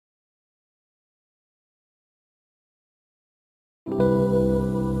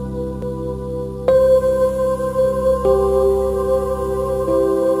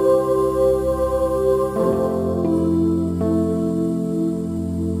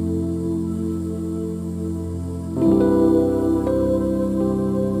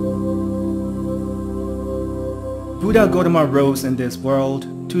Buddha Gautama rose in this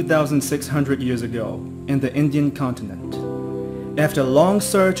world 2,600 years ago in the Indian continent. After a long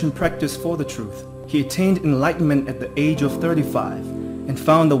search and practice for the truth, he attained enlightenment at the age of 35 and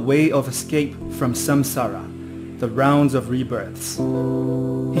found a way of escape from samsara, the rounds of rebirths.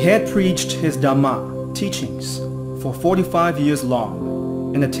 He had preached his Dhamma teachings for 45 years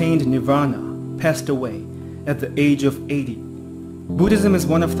long and attained nirvana, passed away at the age of 80. Buddhism is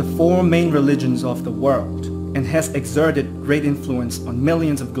one of the four main religions of the world and has exerted great influence on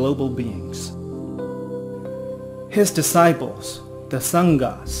millions of global beings. His disciples, the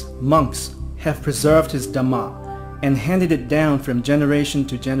Sanghas, monks, have preserved his Dhamma and handed it down from generation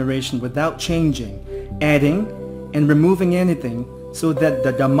to generation without changing, adding, and removing anything so that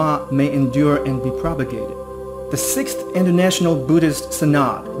the Dhamma may endure and be propagated. The 6th International Buddhist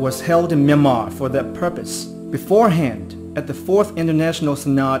Synod was held in Myanmar for that purpose. Beforehand, at the 4th International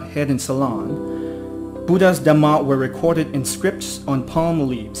Synod held in Ceylon, Buddha's Dhamma were recorded in scripts on palm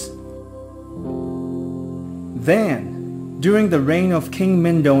leaves. Then, during the reign of King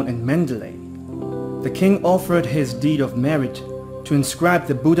Mindon in Mandalay, the king offered his deed of merit to inscribe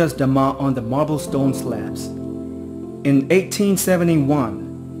the Buddha's Dhamma on the marble stone slabs. In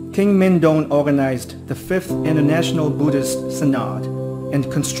 1871, King Mindon organized the 5th International Buddhist Synod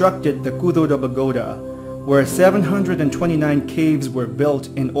and constructed the Kuthodaw pagoda, where 729 caves were built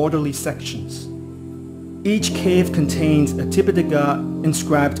in orderly sections. Each cave contains a Tipitaka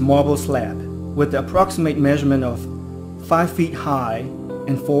inscribed marble slab with the approximate measurement of 5 feet high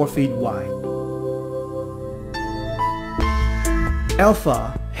and 4 feet wide.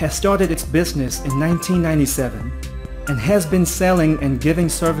 Alpha has started its business in 1997 and has been selling and giving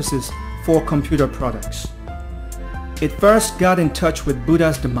services for computer products. It first got in touch with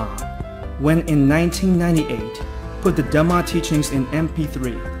Buddha's Dhamma when in 1998 put the Dhamma teachings in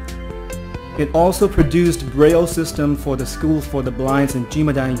MP3. It also produced Braille system for the School for the Blind in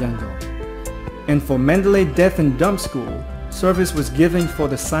Jimadai, Yangon. And for Mandalay Deaf and Dumb School, service was given for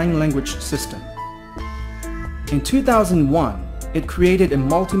the sign language system. In 2001, it created a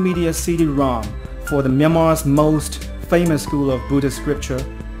multimedia CD-ROM for the Myanmar's most famous school of Buddhist scripture,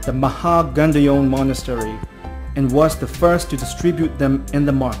 the Mahagandayon Monastery, and was the first to distribute them in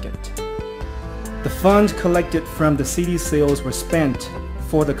the market. The funds collected from the CD sales were spent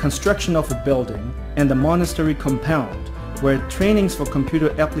for the construction of a building and the monastery compound, where trainings for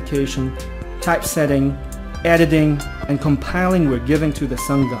computer application, typesetting, editing, and compiling were given to the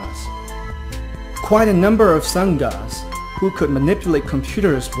Sanghas. Quite a number of Sanghas who could manipulate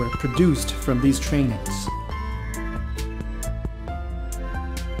computers were produced from these trainings.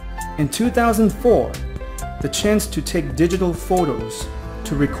 In 2004, the chance to take digital photos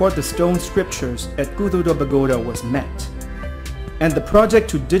to record the stone scriptures at Kuthodaw pagoda was met, and the project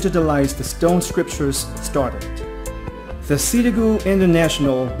to digitalize the stone scriptures started. The Sitagu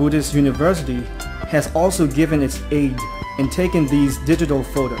International Buddhist University has also given its aid in taking these digital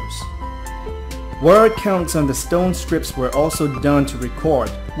photos. Word counts on the stone scripts were also done to record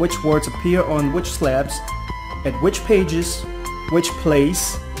which words appear on which slabs, at which pages, which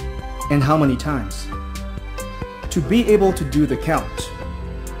place, and how many times. To be able to do the count,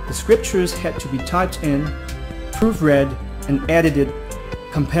 the scriptures had to be typed in, proofread, and edited,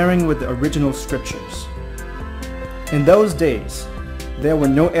 comparing with the original scriptures. In those days, there were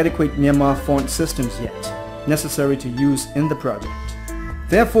no adequate Myanmar font systems yet, necessary to use in the project.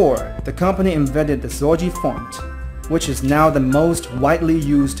 Therefore, the company invented the Zawgyi font, which is now the most widely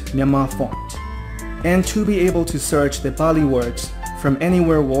used Myanmar font. And to be able to search the Pali words from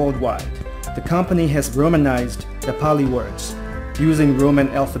anywhere worldwide, the company has Romanized the Pali words using Roman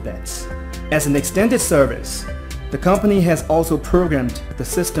alphabets. As an extended service, the company has also programmed the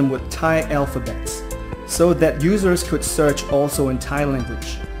system with Thai alphabets, so that users could search also in Thai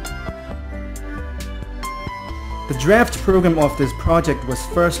language. The draft program of this project was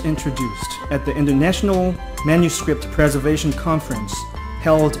first introduced at the International Manuscript Preservation Conference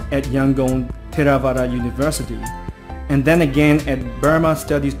held at Yangon Theravada University, and then again at Burma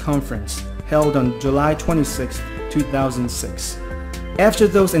Studies Conference held on July 26, 2006. After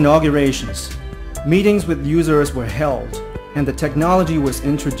those inaugurations, meetings with users were held, and the technology was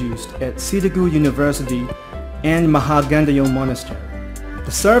introduced at Sitagu University and Mahagandayon Monastery.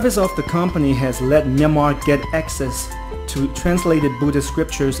 The service of the company has let Myanmar get access to translated Buddhist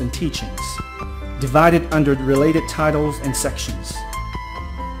scriptures and teachings. divided under related titles and sections.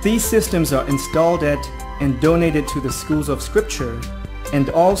 These systems are installed at and donated to the schools of scripture and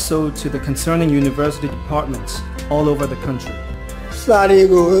also to the concerning university departments all over the country. စာတွေ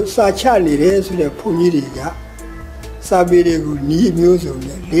ကိုစာချနေတယ်ဆိုတဲ့ဘုန်းကြီးတွေကစာပေတွေကိုညီမျိုးစုံ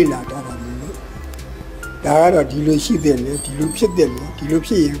နဲ့လေ့လာထားတာမျိုးလို့ဒါကတော့ဒီလိုရှိတဲ့လေဒီလိုဖြစ်တဲ့လေဒီလို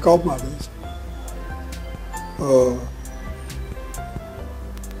ဖြစ်ရင်ကောင်းပါပဲ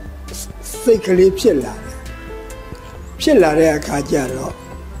စိတ်ကလေးဖြစ်လာတဲ့အခါကျတော့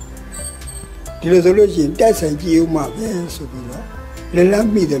ဒီလိုဆိုလို့ရှိရင်တိုက်ဆိုင်ကြည့်ဦးမှာပဲဆိုပြီးတော့လက်လက်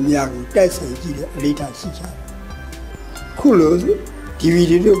မိတဲ့များကိုတိုက်ဆိုင်ကြည့်တဲ့အလေးထားရှိကြတယ်ခုလို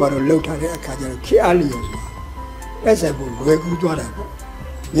DVD တို့ဘာလို့လောက်ထားတဲ့အခါကျတော့ခေအားလျော်ဆိုတာတိုက်ဆိုင်ဖို့လွယ်ကူသွားတာပေါ့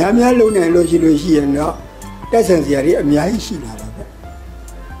များလုံနိုင်လို့ရှိရင်တော့တိုက်ဆိုင်စရာတွေအများကြီးရှိလာတာပဲ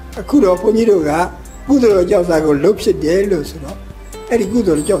အခုတော့ဘုန်းကြီးတို့ကကုသိုလ်ကြောက်စာကိုလှုပ်ဖြစ်တယ်လို့ဆိုတော့အဲ့ဒီကု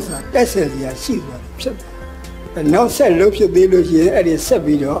သိုလ်ကြောက်စာတိုက်ဆိုင်စရာရှိသွားတယ်ဖြစ်တယ်နောက်ဆက်လှုပ်ဖြစ်သေးလို့ရှိရင်အဲ့ဒီဆက်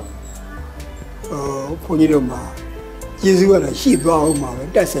ပြီးတော့ဘုန်းကြီးတို့မှာကျေးဇူးကတော့ရှိသွားအောင်ပါပဲ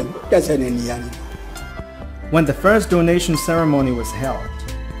တိုက်ဆိုင်တဲ့နေရာတွေ When the first donation ceremony was held,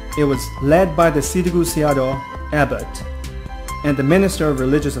 it was led by the Sidigu Sayadaw abbot and the Minister of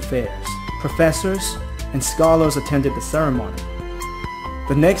Religious Affairs. Professors and scholars attended the ceremony.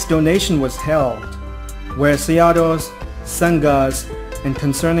 The next donation was held, where Sayadaws, Sanghas, and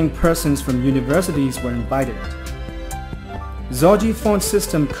concerning persons from universities were invited. Zawgyi Font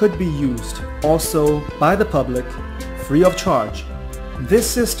system could be used also by the public, free of charge. This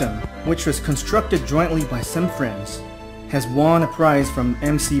system, which was constructed jointly by some friends, has won a prize from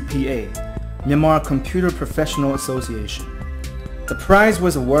MCPA, Myanmar Computer Professional Association. The prize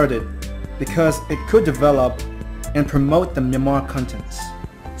was awarded because it could develop and promote the Myanmar contents.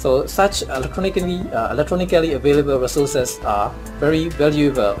 So such electronically available resources are very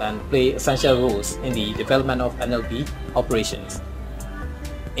valuable and play essential roles in the development of NLP operations.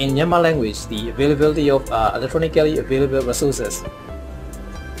 In Myanmar language, the availability of electronically available resources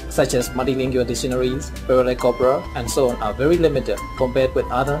such as multilingual dictionaries, parallel corpora, and so on are very limited compared with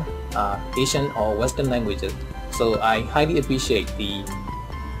other Asian or Western languages. So I highly appreciate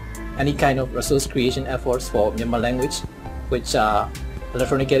any kind of resource creation efforts for Myanmar language, which are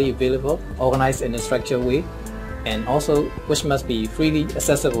electronically available, organized in a structured way, and also which must be freely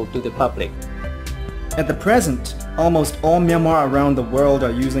accessible to the public. At the present, almost all Myanmar around the world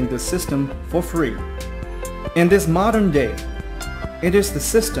are using this system for free. In this modern day, it is the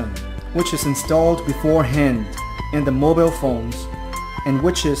system which is installed beforehand in the mobile phones and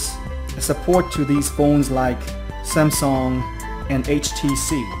which is a support to these phones like Samsung and HTC.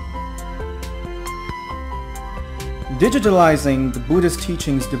 Digitalizing the Buddha's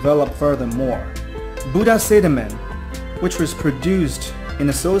teachings developed furthermore. Buddha Sedamen, which was produced in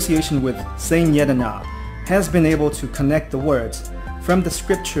association with Saint Yedana, has been able to connect the words from the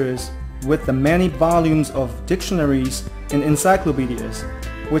scriptures with the many volumes of dictionaries and encyclopedias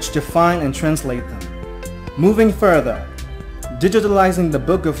which define and translate them. Moving further, digitalizing the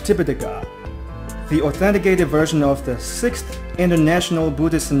Book of Tipitaka, the authenticated version of the 6th International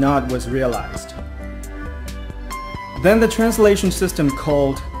Buddhist Synod was realized. Then the translation system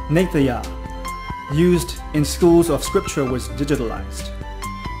called Nathaya, used in schools of scripture, was digitalized.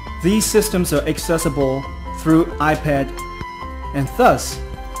 These systems are accessible through iPad, and thus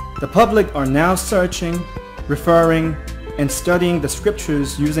the public are now searching, referring, and studying the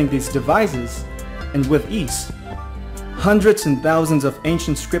scriptures using these devices, and with ease. Hundreds and thousands of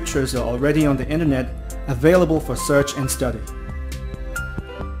ancient scriptures are already on the internet, available for search and study.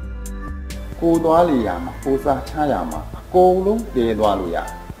 ကိုသွားလေရမှာကိုစားချရမှာအကုန်လုံးတည်သွားလို့ရ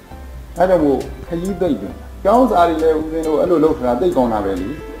ဒါကြောင့်မို့ခကြီးသိပ်တယ်ကျောင်းစာတွေလည်းဦးဇင်းတို့အဲ့လိုလုပ်ထားတာသိပ်ကောင်းတာပဲလေ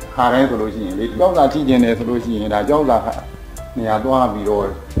ခါတိုင်းဆိုလို့ရှိရင်လေကျောင်းစာကြည့်ကျင်တယ်ဆိုလို့ရှိရင်ဒါကျောင်းစာနေရာသွားပြီးတော့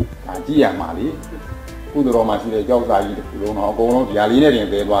ဒါကြည့်ရမှာလေကုသိုလ်တော်မှာရှိတဲ့ကျောင်းစာကြီးတစ်ခုလုံးတော့အကုန်လုံးဒီဟာလေးနဲ့တင်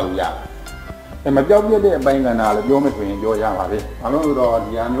တည်သွားလို့ရအဲမပြောက်ပြတဲ့အပိုင်းကဏ္ဍလည်းပြောမယ်ဆိုရင်ပြောရပါပဲဘာလို့လဲဆိုတော့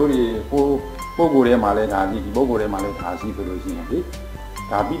ဒီဟာမျိုးတွေကိုပုံကိုယ်ထဲမှာလည်းဒါဒီပုံကိုယ်ထဲမှာလည်းဒါရှိဆိုလို့ရှိရင်လေ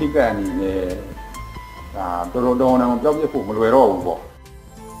ဒါပိဋကအနေနဲ့ဒါတော်တော်အောင်ပြောက်ပြဖို့မလွယ်တော့ဘူးပေါ့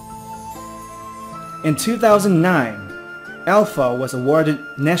In 2009, Alpha was awarded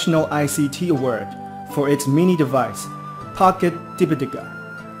National ICT Award for its mini device, Pocket Tipitaka.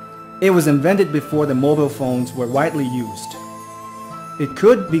 It was invented before the mobile phones were widely used. It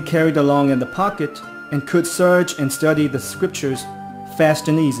could be carried along in the pocket and could search and study the scriptures fast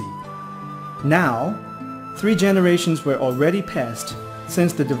and easy. Now, 3 generations were already passed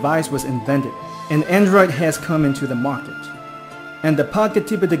since the device was invented, and Android has come into the market. And the Pocket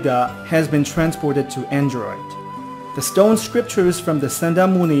Tipitaka has been transported to Android. The stone scriptures from the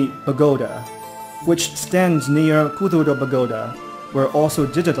Sandamuni Pagoda which stands near Kuthodaw Pagoda, were also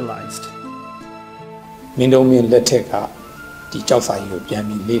digitalized. မင်းတို့မြင်လက်ထက်ကဒီကြောက်စာကြီးကိုပြန်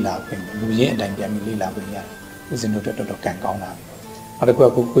ပြီးလေ့လာခွင့်လူရင်းအတိုင်းပြန်ပြီးလေ့လာခွင့်ရတယ်ဦးဇင်းတို့တော်တော်ကံကောင်းလာပြီနောက်တစ်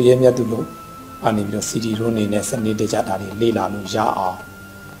ခုကကိုရဲမြတ်သူလို့အနေပြီးတော့ CD တို့အနေနဲ့စနစ်တကျတာတွေလေ့လာလို့ရအောင်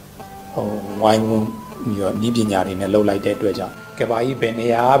ဝိုင်းဝန်းပြီးတော့ဤပညာတွေနဲ့လှုပ်လိုက်တဲ့အတွက်ကြောင့်ကဘာကြီးဘယ်နေ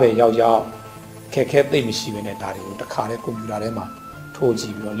ရာပဲရောက်ခက်ခဲသိမ့်မရှိဘဲနဲ့ဒါတွေကိုတစ်ခါတည်းကွန်ပျူတာထဲမှာထိုးကြ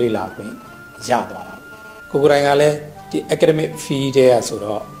ည့်ပြီးတော့လေ့လာခွင့်ရသွားတာကိုယ်တိုင်ကလည်းဒီ academic field တဲ့ဆို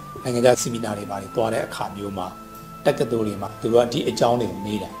တော့နိုင်ငံခြား seminar တွေပါတယ်တွားတဲ့အခါမျိုးမှာတက္ကသိုလ်တွေမှာသူတို့ကဒီအကြောင်းတွေကို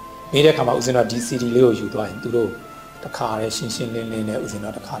မေးတဲ့အခါမှာဦးဇင်းတို့ဒီ CD လေးကိုယူသွားရင်သူတို့တစ်ခါတည်းရှင်းရှင်းလင်းလင်းနဲ့ဦးဇင်း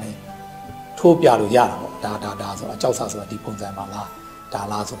တို့တစ်ခါတည်းထိုးပြလို့ရတာပေါ့ဒါဆိုတာကြောက်စာဆိုတာဒီပုံစံပါလားဒါ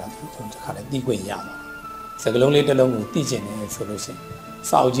လားဆိုတာသူတစ်ခါတည်းသိခွင့်ရမှာစကလုံးလေးတစ်လုံးကိုသိကျင်နေဆိုလို့ရှိရင်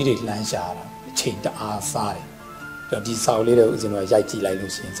စာအုပ်ကြီးတွေလှမ်းရှာတာအချိန်တအားစားတယ်ပြီးတော့ဒီစာအုပ်လေးတွေဦးဇင်းတို့ရိုက်ကြည့်လိုက်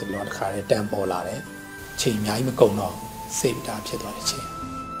လို့ရှိရင်စကလုံးတစ်ခါတည်းတန်းပေါ်လာတယ်အချိန်အများကြီးမကုန်တော့စိတ်ဓာတ်ဖြစ်သွားတဲ့ချိန်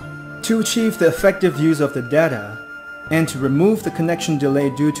To achieve the effective use of the data and to remove the connection delay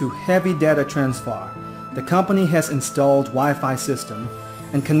due to heavy data transfer, the company has installed Wi-Fi system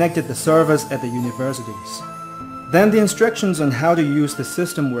and connected the servers at the universities. Then the instructions on how to use the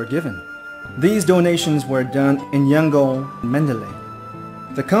system were given. These donations were done in Yangon and Mandalay.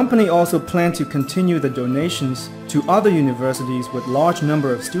 The company also planned to continue the donations to other universities with large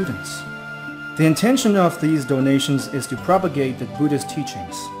number of students. The intention of these donations is to propagate the Buddhist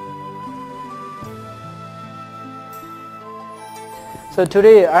teachings. So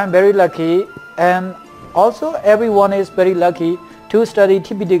today I'm very lucky, and also everyone is very lucky to study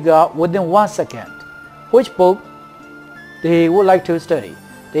Tipitaka within 1 second. Which book they would like to study,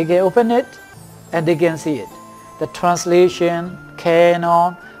 they can open it and they can see it. The translation,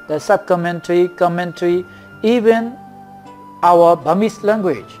 canon, the sub-commentary, commentary, even our Burmese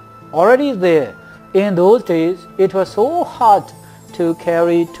language already there. In those days, it was so hard to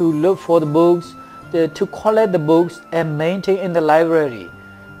carry, to look for the books, to collect the books and maintain in the library.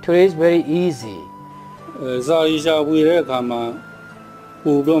 Today is very easy.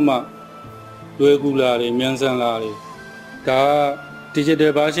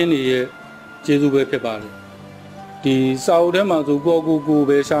 Digital version is Jesu be pepale. The South Hemisphere go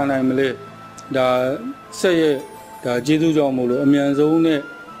be shana mele. Da say da Jesu jomulo amian zone.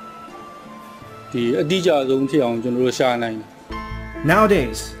 The Adija zone tiang general shana.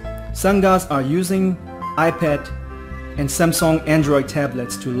 Nowadays, Sanghas are using iPad and Samsung Android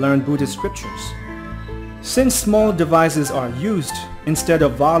tablets to learn Buddhist scriptures. Since small devices are used instead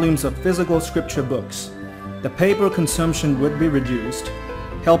of volumes of physical scripture books, the paper consumption would be reduced,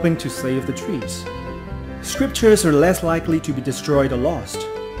 helping to save the trees. Scriptures are less likely to be destroyed or lost,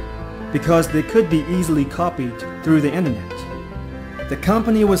 because they could be easily copied through the internet. The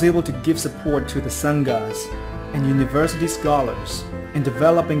company was able to give support to the Sanghas and university scholars in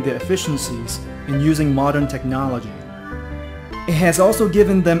developing their efficiencies in using modern technology. It has also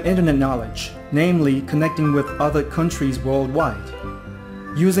given them internet knowledge, namely connecting with other countries worldwide,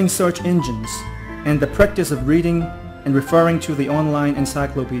 using search engines, and the practice of reading and referring to the online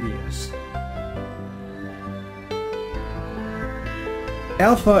encyclopedias.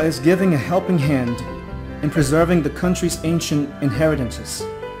 Alpha is giving a helping hand in preserving the country's ancient inheritances.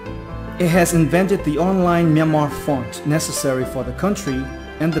 It has invented the online Myanmar Font necessary for the country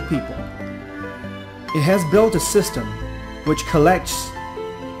and the people. It has built a system which collects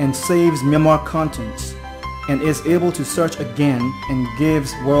and saves Myanmar contents and is able to search again and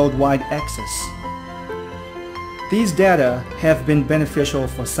gives worldwide access. These data have been beneficial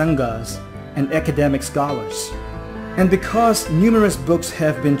for Sanghas and academic scholars. And because numerous books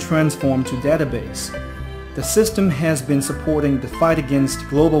have been transformed to database, the system has been supporting the fight against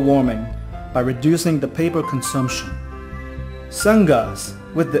global warming by reducing the paper consumption. Sanghas,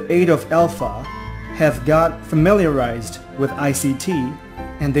 with the aid of Alpha, have got familiarized with ICT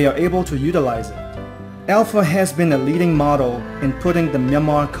and they are able to utilize it. Alpha has been a leading model in putting the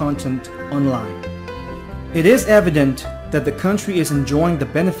Myanmar content online. It is evident that the country is enjoying the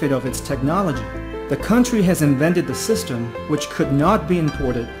benefit of its technology. The country has invented the system which could not be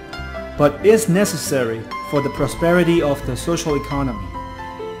imported, but is necessary for the prosperity of the social economy.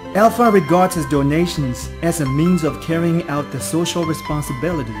 Alpha regards its donations as a means of carrying out the social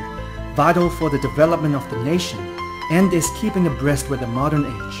responsibility vital for the development of the nation and is keeping abreast with the modern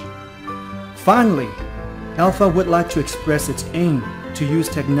age. Finally, Alpha would like to express its aim to use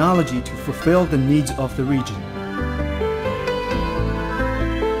technology to fulfill the needs of the region.